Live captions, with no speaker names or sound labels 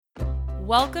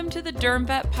Welcome to the Derm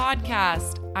Vet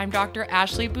podcast. I'm Dr.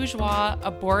 Ashley Bourgeois, a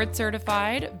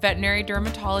board-certified veterinary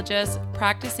dermatologist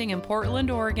practicing in Portland,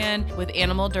 Oregon with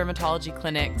animal dermatology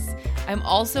clinics. I'm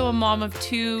also a mom of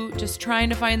two, just trying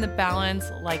to find the balance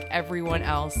like everyone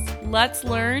else. Let's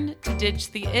learn to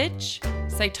ditch the itch,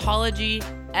 cytology,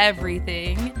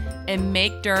 everything, and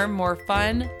make derm more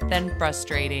fun than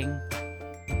frustrating.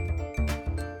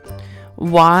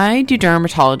 Why do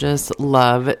dermatologists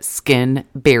love skin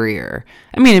barrier?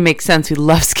 I mean, it makes sense. We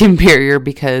love skin barrier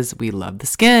because we love the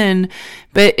skin,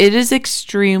 but it is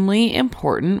extremely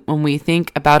important when we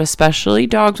think about especially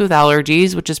dogs with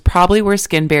allergies, which is probably where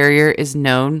skin barrier is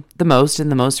known the most and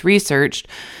the most researched,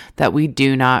 that we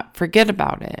do not forget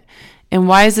about it. And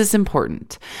why is this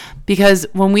important? Because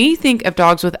when we think of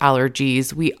dogs with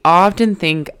allergies, we often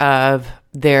think of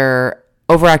their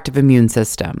overactive immune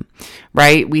system,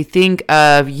 right? We think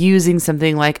of using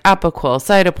something like Apoquel,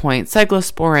 Cytopoint,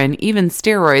 Cyclosporin, even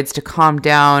steroids to calm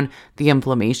down the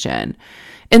inflammation.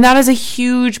 And that is a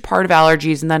huge part of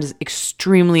allergies, and that is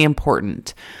extremely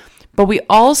important. But we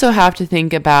also have to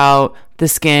think about the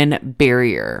skin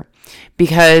barrier,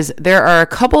 because there are a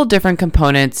couple different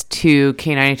components to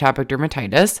canine atopic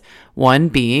dermatitis, one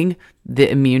being the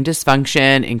immune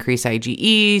dysfunction, increased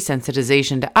IgE,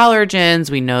 sensitization to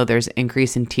allergens. We know there's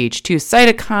increase in Th2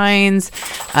 cytokines,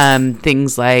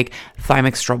 things like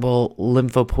thymic-strobel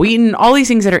lymphopoietin, all these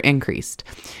things that are increased.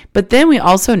 But then we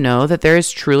also know that there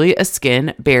is truly a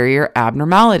skin barrier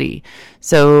abnormality.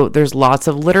 So there's lots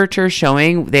of literature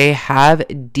showing they have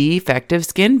defective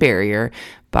skin barrier.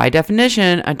 By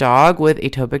definition, a dog with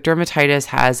atopic dermatitis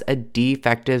has a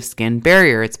defective skin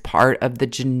barrier. It's part of the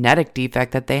genetic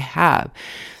defect that they have.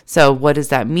 So what does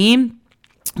that mean?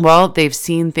 Well, they've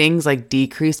seen things like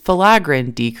decreased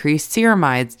filaggrin, decreased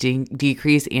ceramides,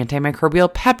 decreased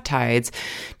antimicrobial peptides,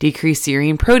 decreased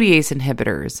serine protease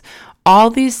inhibitors.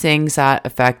 All these things that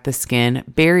affect the skin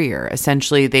barrier.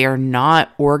 Essentially, they are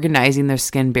not organizing their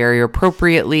skin barrier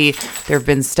appropriately. There have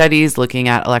been studies looking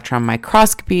at electron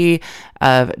microscopy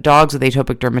of dogs with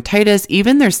atopic dermatitis,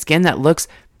 even their skin that looks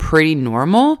pretty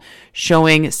normal,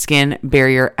 showing skin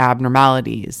barrier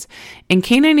abnormalities. In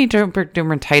canine atopic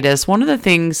dermatitis, one of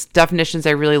the definitions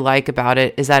I really like about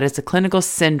it is that it's a clinical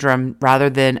syndrome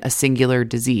rather than a singular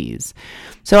disease.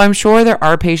 So I'm sure there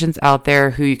are patients out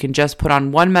there who you can just put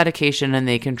on one medication and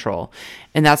they control.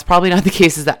 And that's probably not the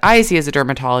cases that I see as a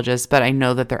dermatologist, but I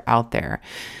know that they're out there.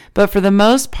 But for the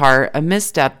most part, a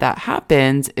misstep that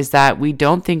happens is that we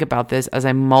don't think about this as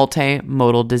a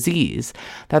multimodal disease,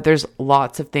 that there's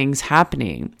lots of things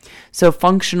happening. So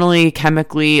functionally,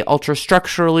 chemically,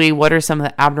 ultrastructurally, what are some of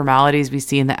the abnormalities we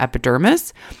see in the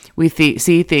epidermis? We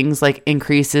see things like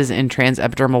increases in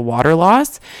transepidermal water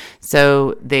loss.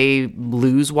 So they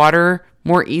lose water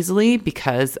more easily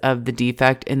because of the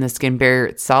defect in the skin barrier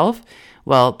itself.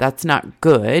 Well, that's not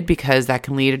good because that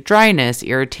can lead to dryness,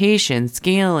 irritation,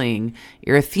 scaling,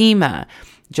 erythema.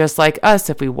 Just like us,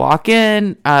 if we walk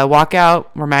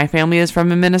out, where my family is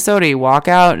from in Minnesota, you walk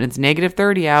out and it's negative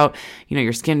 30 out,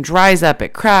 your skin dries up,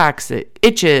 it cracks, it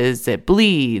itches, it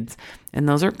bleeds. And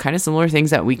those are kind of similar things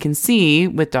that we can see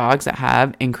with dogs that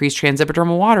have increased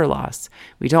transepidermal water loss.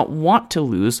 We don't want to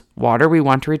lose water. We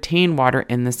want to retain water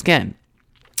in the skin.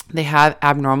 They have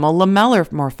abnormal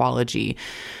lamellar morphology.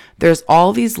 There's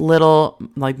all these little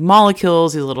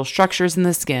molecules, these little structures in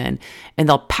the skin, and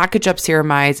they'll package up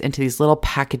ceramides into these little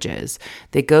packages.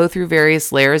 They go through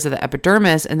various layers of the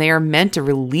epidermis, and they are meant to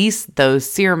release those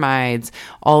ceramides,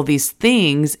 all these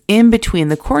things in between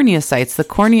the corneocytes. The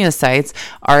corneocytes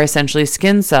are essentially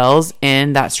skin cells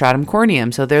in that stratum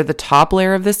corneum. So they're the top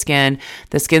layer of the skin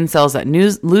cells that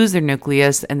lose their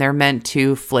nucleus, and they're meant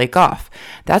to flake off.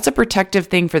 That's a protective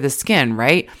thing for the skin,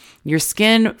 right? Your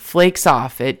skin flakes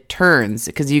off, it turns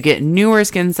because you get newer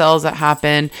skin cells that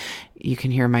happen. You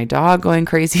can hear my dog going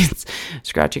crazy,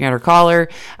 scratching at her collar.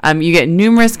 You get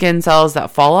numerous skin cells that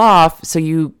fall off, so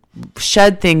you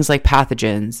shed things like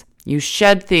pathogens. You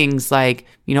shed things like,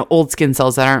 old skin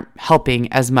cells that aren't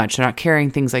helping as much. They're not carrying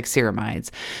things like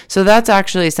ceramides. So that's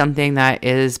actually something that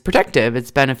is protective. It's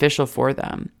beneficial for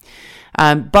them.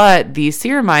 But these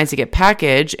ceramides, they get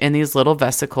packaged in these little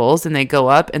vesicles and they go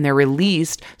up and they're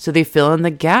released. So they fill in the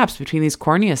gaps between these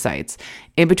corneocytes.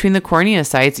 In between the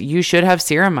corneocytes, you should have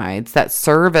ceramides that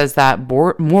serve as that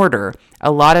mortar.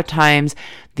 A lot of times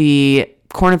the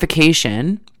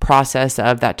cornification process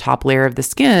of that top layer of the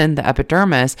skin, the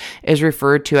epidermis, is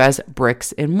referred to as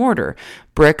bricks and mortar.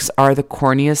 Bricks are the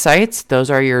corneocytes. Those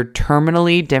are your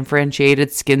terminally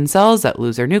differentiated skin cells that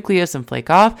lose their nucleus and flake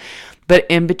off. But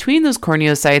in between those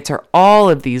corneocytes are all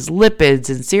of these lipids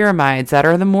and ceramides that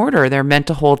are the mortar. They're meant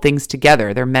to hold things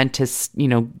together. They're meant to,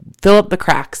 fill up the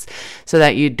cracks so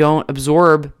that you don't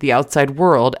absorb the outside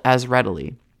world as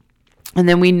readily. And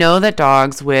then we know that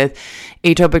dogs with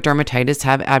atopic dermatitis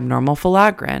have abnormal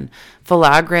filaggrin.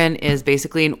 Filaggrin is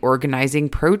basically an organizing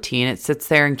protein. It sits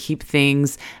there and keeps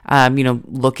things,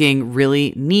 looking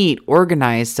really neat,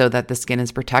 organized so that the skin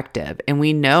is protective. And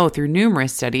we know through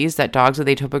numerous studies that dogs with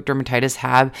atopic dermatitis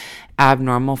have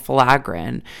abnormal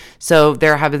filaggrin. So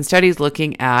there have been studies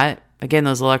looking at, again,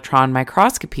 those electron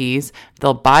microscopies.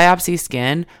 They'll biopsy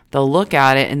skin, they'll look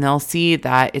at it, and they'll see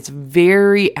that it's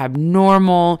very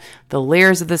abnormal. The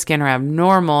layers of the skin are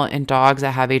abnormal in dogs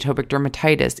that have atopic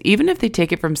dermatitis, even if they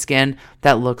take it from skin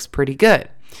that looks pretty good.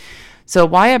 So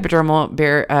why epidermal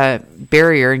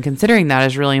barrier, and considering that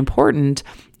is really important,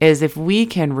 is if we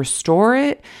can restore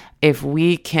it, if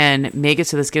we can make it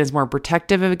so the skin is more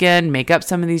protective again, make up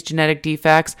some of these genetic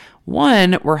defects,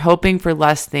 one, we're hoping for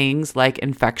less things like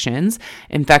infections.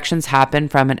 Infections happen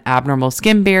from an abnormal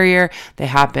skin barrier. They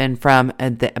happen from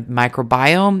the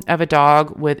microbiome of a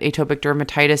dog with atopic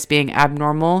dermatitis being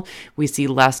abnormal. We see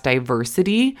less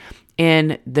diversity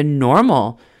in the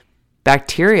normal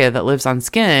bacteria that lives on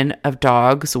skin of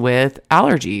dogs with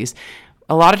allergies.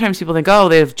 A lot of times people think, oh,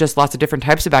 they have just lots of different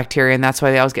types of bacteria and that's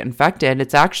why they always get infected.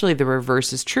 It's actually the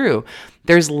reverse is true.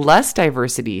 There's less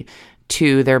diversity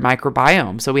to their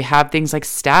microbiome. So we have things like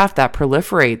staph that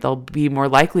proliferate. They'll be more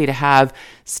likely to have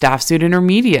staph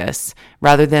pseudodermatitis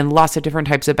rather than lots of different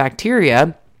types of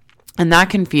bacteria. And that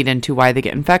can feed into why they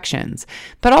get infections,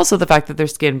 but also the fact that their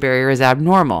skin barrier is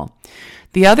abnormal.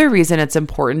 The other reason it's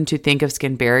important to think of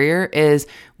skin barrier is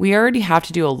we already have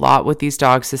to do a lot with these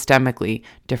dogs systemically.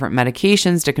 Different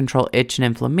medications to control itch and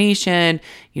inflammation,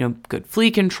 good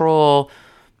flea control,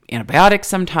 antibiotics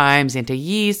sometimes,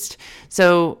 anti-yeast.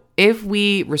 So if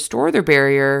we restore their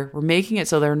barrier, we're making it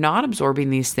so they're not absorbing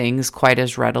these things quite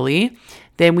as readily,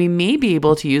 then we may be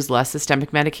able to use less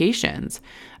systemic medications.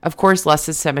 Of course, less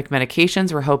systemic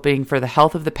medications, we're hoping for the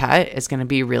health of the pet is going to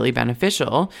be really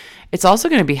beneficial. It's also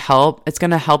going to help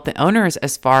the owners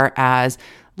as far as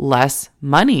less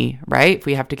money, right? If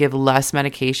we have to give less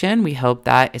medication, we hope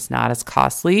that it's not as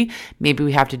costly. Maybe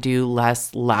we have to do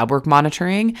less lab work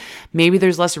monitoring. Maybe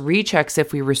there's less rechecks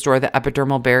if we restore the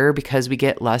epidermal barrier because we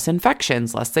get less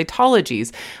infections, less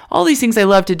cytologies. All these things I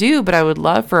love to do, but I would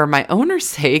love for my owner's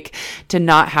sake to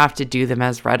not have to do them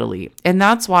as readily. And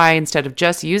that's why instead of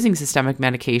just using systemic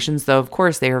medications, though of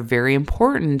course they are very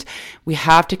important, we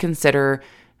have to consider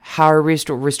how are we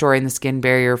restoring the skin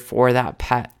barrier for that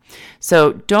pet.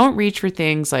 So don't reach for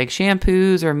things like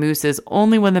shampoos or mousses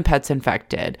only when the pet's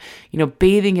infected.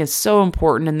 Bathing is so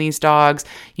important in these dogs.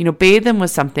 Bathe them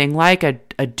with something like a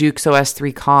Duke's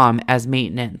OS3 Calm as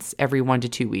maintenance every 1 to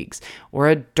 2 weeks, or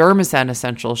a Dermacen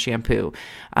essential shampoo.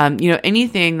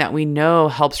 Anything that we know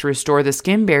helps restore the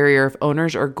skin barrier if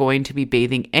owners are going to be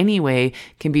bathing anyway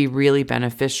can be really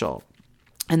beneficial.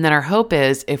 And then our hope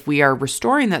is if we are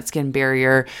restoring that skin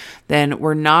barrier, then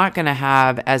we're not going to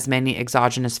have as many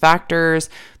exogenous factors,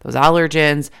 those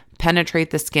allergens, penetrate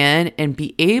the skin and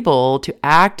be able to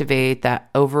activate that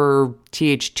over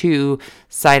Th2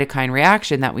 cytokine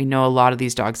reaction that we know a lot of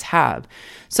these dogs have.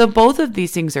 So both of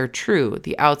these things are true.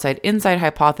 The outside-inside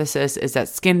hypothesis is that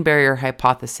skin barrier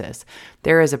hypothesis.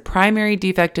 There is a primary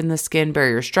defect in the skin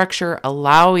barrier structure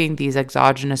allowing these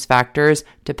exogenous factors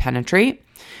to penetrate.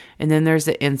 And then there's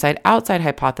the inside-outside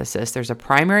hypothesis. There's a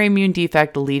primary immune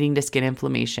defect leading to skin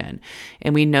inflammation.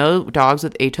 And we know dogs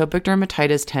with atopic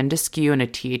dermatitis tend to skew in a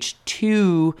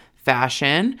Th2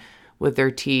 fashion with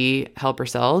their T helper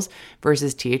cells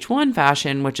versus Th1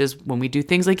 fashion, which is when we do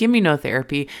things like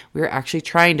immunotherapy, we're actually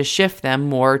trying to shift them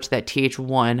more to that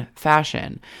Th1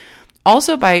 fashion.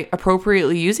 Also, by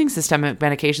appropriately using systemic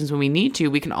medications when we need to,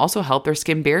 we can also help their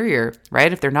skin barrier,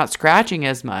 right? If they're not scratching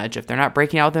as much, if they're not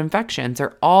breaking out with infections,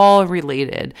 they're all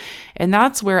related. And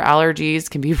that's where allergies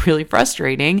can be really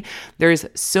frustrating. There's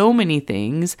so many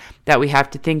things that we have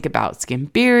to think about: skin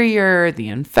barrier, the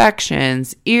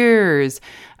infections, ears,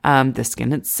 the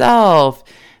skin itself,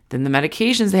 then the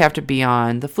medications they have to be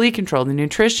on, the flea control, the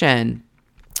nutrition.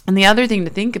 And the other thing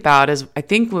to think about is, I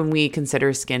think when we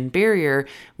consider skin barrier,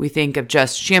 we think of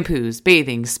just shampoos,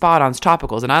 bathing, spot-ons,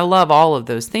 topicals, and I love all of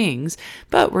those things,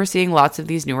 but we're seeing lots of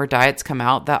these newer diets come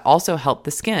out that also help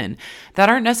the skin, that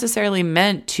aren't necessarily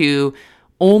meant to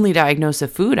only diagnose a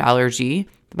food allergy,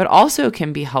 but also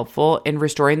can be helpful in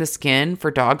restoring the skin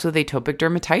for dogs with atopic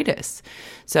dermatitis.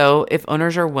 So if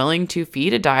owners are willing to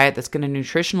feed a diet that's going to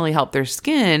nutritionally help their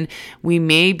skin, we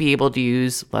may be able to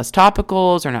use less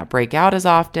topicals or not break out as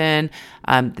often.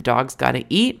 The dog's got to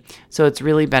eat, so it's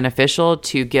really beneficial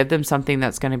to give them something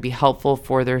that's going to be helpful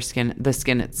for their skin, the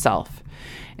skin itself.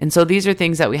 And so these are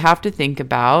things that we have to think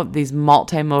about, these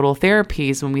multimodal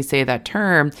therapies. When we say that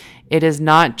term, it is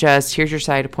not just here's your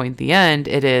side point at the end.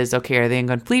 It is, okay, are they in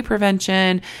good flea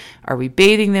prevention? Are we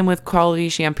bathing them with quality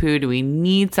shampoo? Do we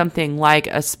need something like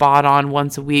a spot on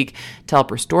once a week to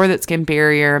help restore that skin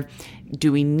barrier?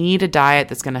 Do we need a diet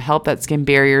that's going to help that skin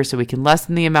barrier so we can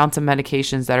lessen the amounts of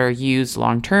medications that are used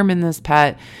long-term in this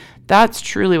pet? That's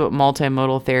truly what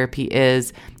multimodal therapy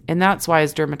is. And that's why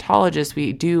as dermatologists,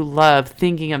 we do love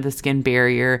thinking of the skin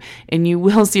barrier, and you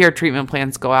will see our treatment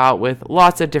plans go out with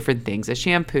lots of different things, a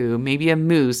shampoo, maybe a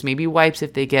mousse, maybe wipes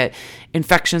if they get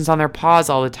infections on their paws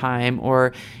all the time,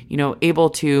 or, able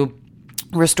to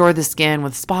restore the skin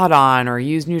with spot on or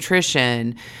use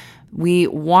nutrition. We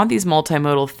want these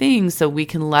multimodal things so we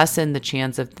can lessen the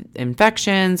chance of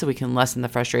infections, so we can lessen the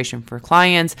frustration for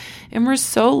clients. And we're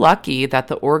so lucky that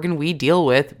the organ we deal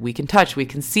with, we can touch, we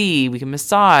can see, we can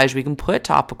massage, we can put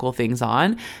topical things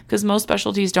on, because most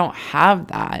specialties don't have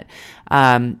that,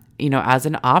 as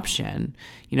an option.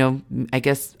 I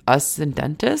guess us and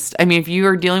dentists. I mean, if you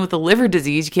are dealing with a liver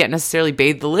disease, you can't necessarily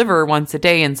bathe the liver once a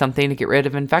day in something to get rid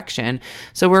of infection.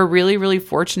 So we're really, really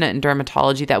fortunate in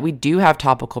dermatology that we do have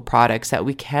topical products that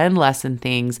we can lessen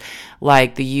things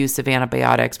like the use of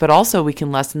antibiotics, but also we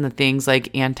can lessen the things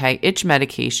like anti-itch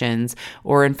medications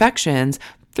or infections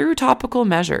through topical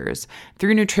measures,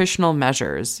 through nutritional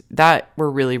measures. That we're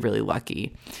really, really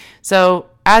lucky. So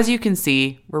as you can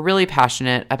see, we're really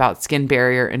passionate about skin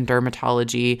barrier and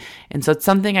dermatology. And so it's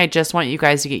something I just want you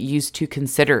guys to get used to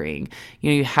considering.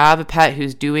 You have a pet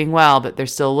who's doing well, but they're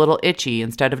still a little itchy.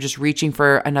 Instead of just reaching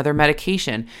for another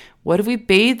medication, what if we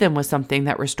bathe them with something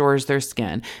that restores their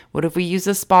skin? What if we use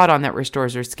a spot on that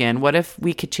restores their skin? What if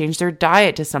we could change their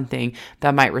diet to something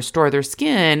that might restore their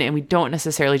skin, and we don't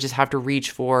necessarily just have to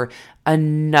reach for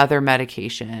another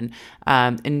medication?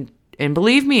 And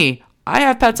believe me, I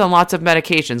have pets on lots of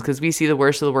medications because we see the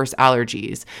worst of the worst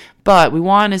allergies, but we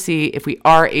want to see if we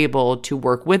are able to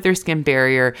work with their skin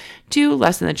barrier to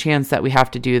lessen the chance that we have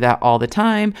to do that all the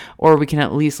time, or we can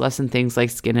at least lessen things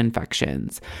like skin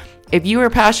infections. If you are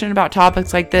passionate about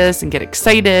topics like this and get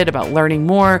excited about learning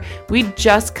more, we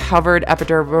just covered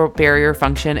epidermal barrier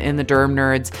function in the Derm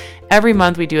Nerds. Every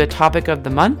month we do a topic of the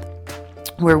month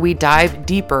where we dive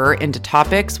deeper into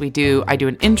topics. I do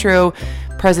an intro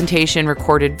presentation,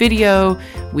 recorded video.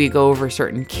 We go over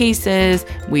certain cases.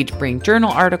 We bring journal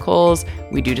articles.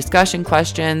 We do discussion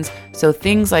questions. So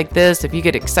things like this, if you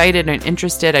get excited and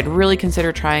interested, I'd really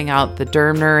consider trying out the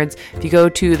Derm Nerds. If you go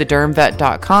to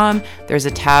thedermvet.com, there's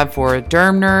a tab for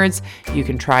Derm Nerds. You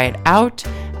can try it out.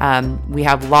 We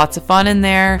have lots of fun in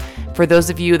there. For those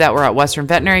of you that were at Western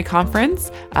Veterinary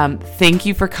Conference, thank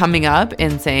you for coming up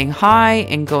and saying hi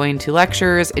and going to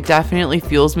lectures. It definitely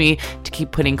fuels me to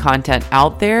keep putting content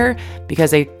out there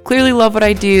because I clearly love what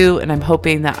I do, and I'm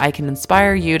hoping that I can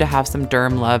inspire you to have some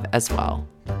derm love as well.